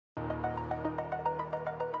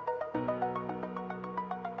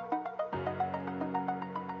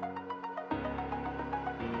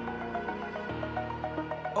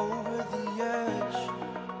the edge.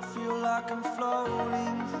 Feel like I'm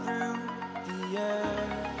floating through the air.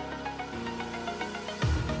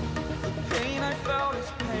 The pain I felt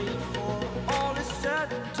is paid for, all is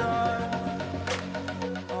said and done.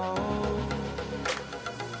 Oh,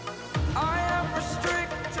 I am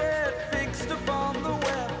restricted, fixed upon the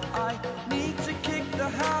web. I need to kick the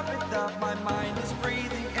habit that my mind is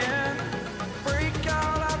breathing in. Break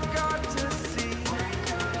out, I've got to see.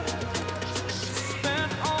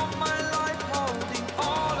 Spent all my life holding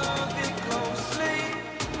all of it closely.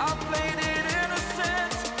 I played it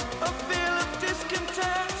innocent, a feel of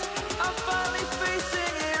discontent. I'm finally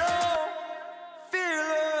facing it all,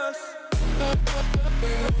 fearless.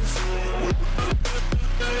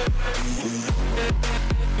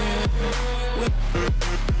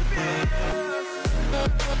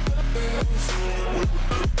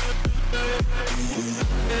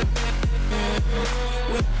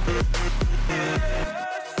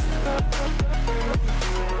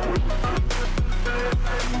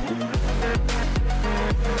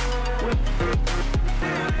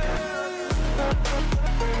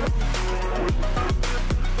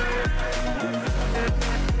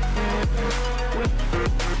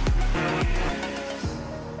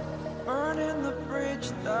 Burning the bridge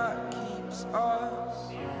that keeps us.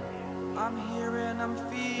 I'm here and I'm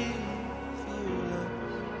feeling fearless.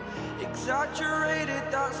 Exaggerated,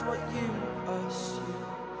 that's what you assume.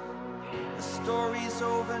 The story's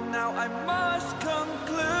over now, I must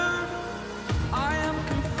conclude. I am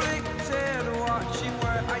conflicted, watching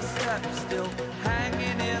where I step still,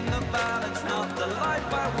 hanging in the balance. Not the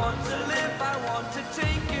life I want to live, I want to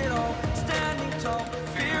take it all. Standing tall,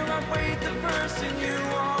 fear outweighed the person you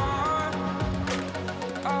are.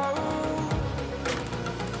 Oh,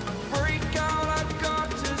 break out, I've got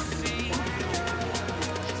to see.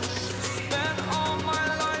 Spent all my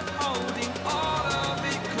life holding all of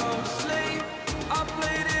it closely. I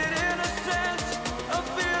played it innocent, a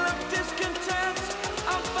feel of discontent.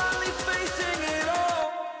 I'm finally facing it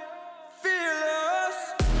all, fearless.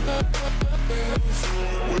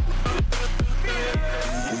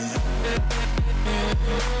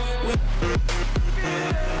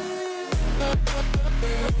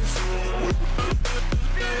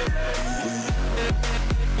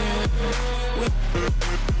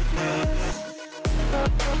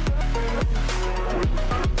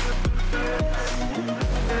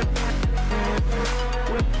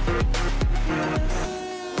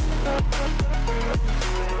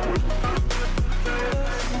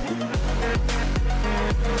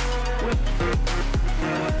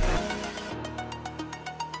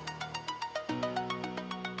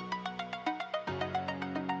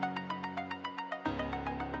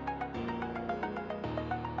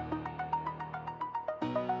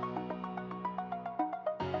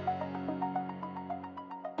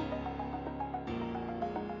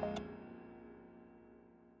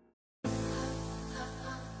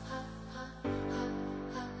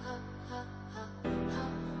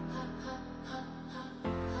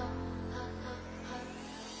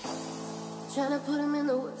 Tryna put him in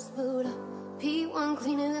the worst mood. P1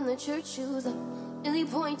 cleaner than the church shoes. Really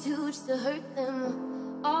point to just to hurt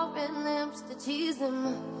them. All red lamps to tease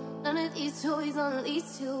them. None of these toys on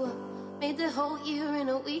lease to. Made the whole year in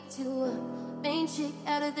a week too. Main chick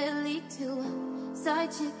out of their league too.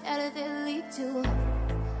 Side chick out of their league too.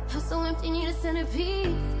 House so empty, need a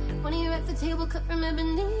centerpiece. 20 racks a table cut from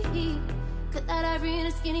ebony. Cut that ivory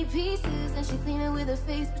into skinny pieces. And she clean it with her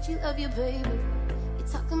face, but you love your baby.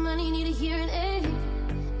 Talking money, need a hearing aid.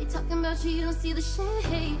 They talking about you, you don't see the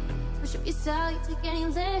shade. Switch up your style, you take any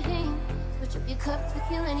lane. Switch up your cup to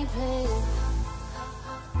kill any pain.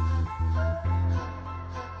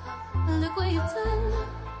 Look what you've done.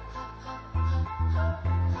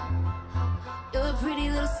 You're a pretty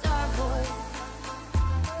little star boy.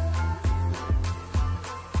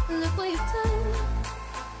 Look what you've done.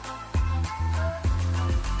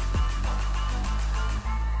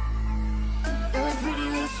 You're a pretty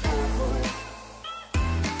little star boy.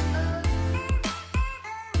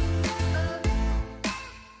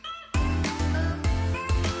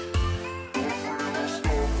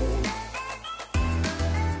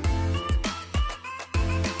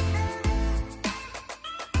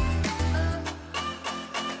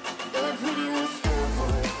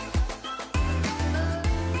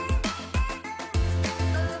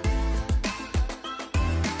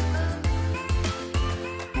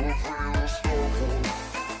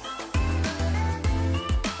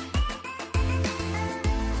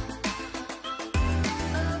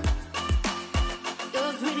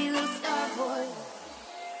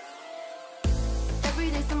 Every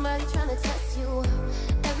day somebody tryna test you.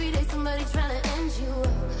 Every day somebody tryna end you.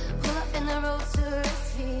 Pull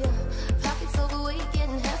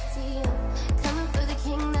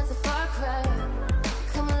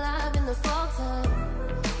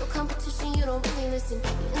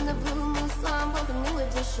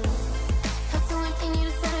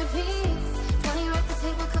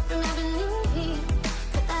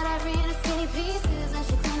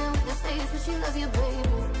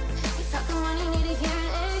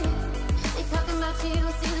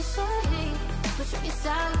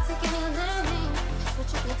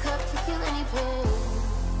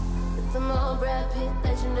Brad Pitt,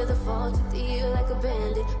 legend of the fall. Took the year like a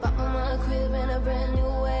bandit. Bought my mama a crib and a brand new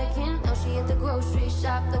wagon. Now she at the grocery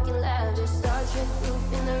shop looking lavish. Star Trek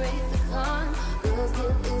roof in the Wraith the Con. Girls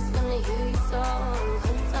get loose when they hear your song.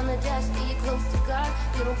 Hundreds on the dash, get you close to God.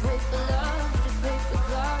 You don't pray for love, you just pray for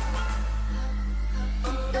God.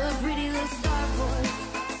 You're a pretty little star boy.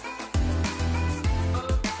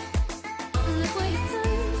 Look what you've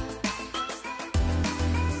done.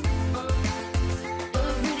 You're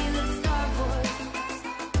a pretty little star boy.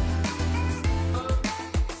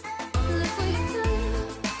 Look what you've done.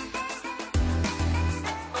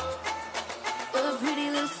 You're a pretty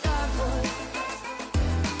little star boy.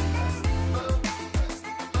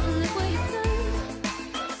 Look what you've done.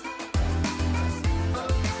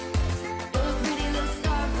 You're a pretty little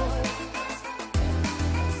star boy.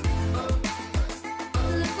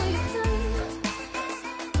 Look what you've done.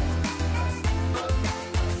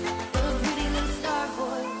 You're a pretty little star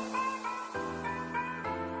boy.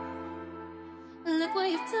 Look what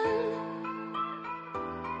you've done.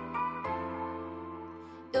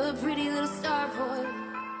 You're a pretty little star boy.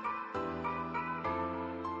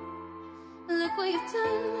 Look what you've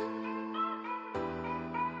done.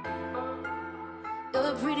 You're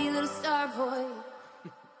a pretty little star boy.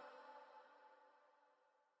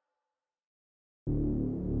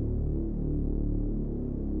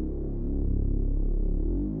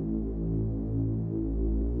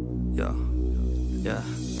 Yeah.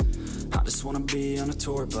 I just wanna be on a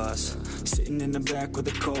tour bus, sitting in the back with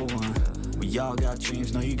a cold one. We all got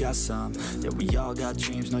dreams, know you got some. Yeah, we all got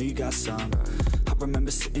dreams, know you got some. I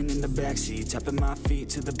remember sitting in the backseat, tapping my feet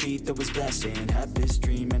to the beat that was blasting. Had this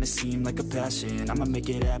dream and it seemed like a passion. I'ma make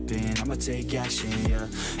it happen, I'ma take action, yeah.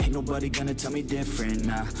 Ain't nobody gonna tell me different,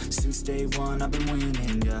 nah. Since day one I've been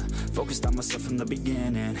winning, yeah. Focused on myself from the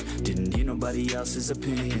beginning, didn't hear nobody else's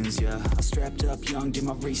opinions, yeah. I strapped up young, did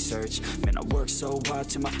my research. Man, I worked so hard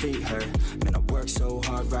till my feet hurt. Man, I worked so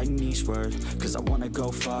hard writing each word, cause I wanna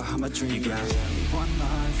go far, I'm a dreamer. You got only one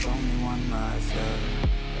life, yeah.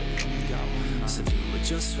 So do it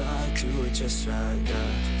just right, yeah. So you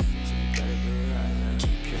gotta do it right, yeah.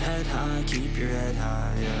 Keep your head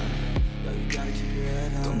high, yeah. Yo, you gotta keep your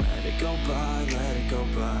head high. Don't let it go by,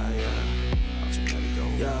 yeah. Don't you let it go,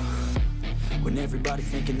 yeah. When everybody's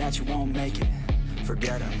thinking that you won't make it,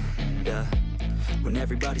 forget them, yeah. When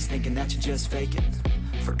everybody's thinking that you're just faking,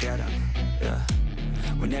 forget them, yeah.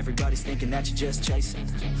 When everybody's thinking that you're just chasing,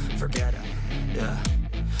 forget them, yeah.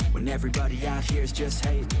 When everybody out here is just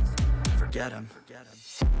hating, forget them.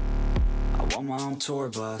 I want my own tour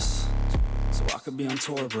bus, so I could be on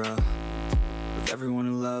tour, bro. With everyone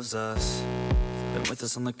who loves us, been with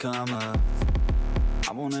us on the come up.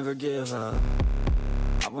 I won't ever give up,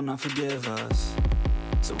 I will not forgive us.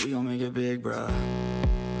 So we gon' make it big, bro,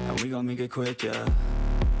 and we gon' make it quick, yeah.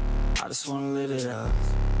 I just wanna live it up,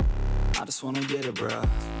 I just wanna get it, bro.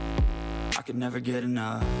 I could never get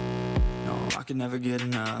enough, no, I could never get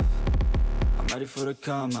enough. I'm ready for the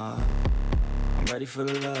come up, I'm ready for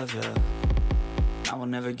the love, yeah. I will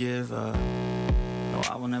never give up, no,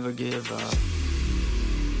 I will never give up.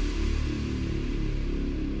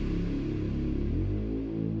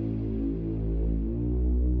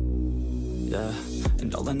 Yeah,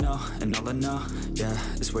 and all I know, yeah,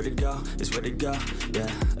 is where to go, yeah.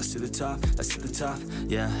 That's to the top,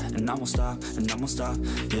 yeah. And I won't stop,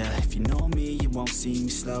 yeah. If you know me, you won't see me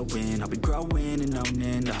slowing. I'll be growing and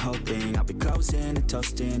owning the whole thing. I'll be closing and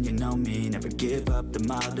toasting, you know me. Never give up the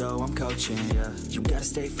motto, I'm coaching, yeah. You gotta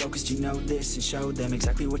stay focused, you know this, and show them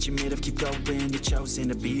exactly what you're made of. Keep going, you're chosen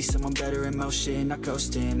to be someone better in motion, not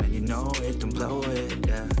coasting. And you know it, don't blow it,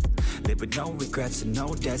 yeah. Live with no regrets and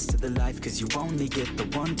no debts to the life, cause you only get the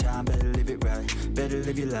one time. Better live it right, better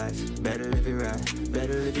live your life, better live it right,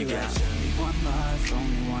 better live your life.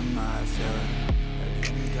 Only one life,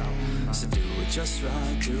 yeah. So do it just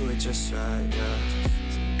right, yeah.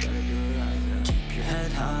 So you gotta do it right, yeah. Keep your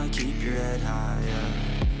head high, yeah.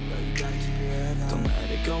 Yo, you gotta keep your head high. Don't let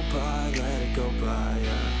it go by, yeah.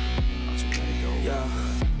 Don't you let it go, yeah.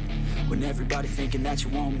 When everybody's thinking that you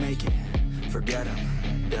won't make it, forget them,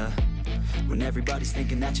 yeah. When everybody's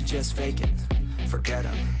thinking that you're just faking, forget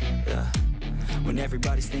them, yeah. When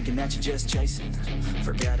everybody's thinking that you're just chasing,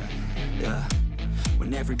 forget them, yeah.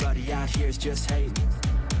 When everybody out here is just hating,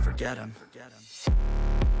 forget them.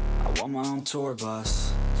 I want my own tour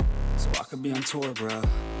bus, so I could be on tour, bro.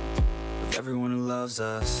 With everyone who loves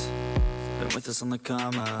us, been with us on the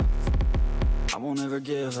come up. I won't ever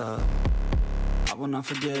give up, I will not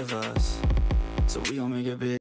forgive us. So we gon' make it big.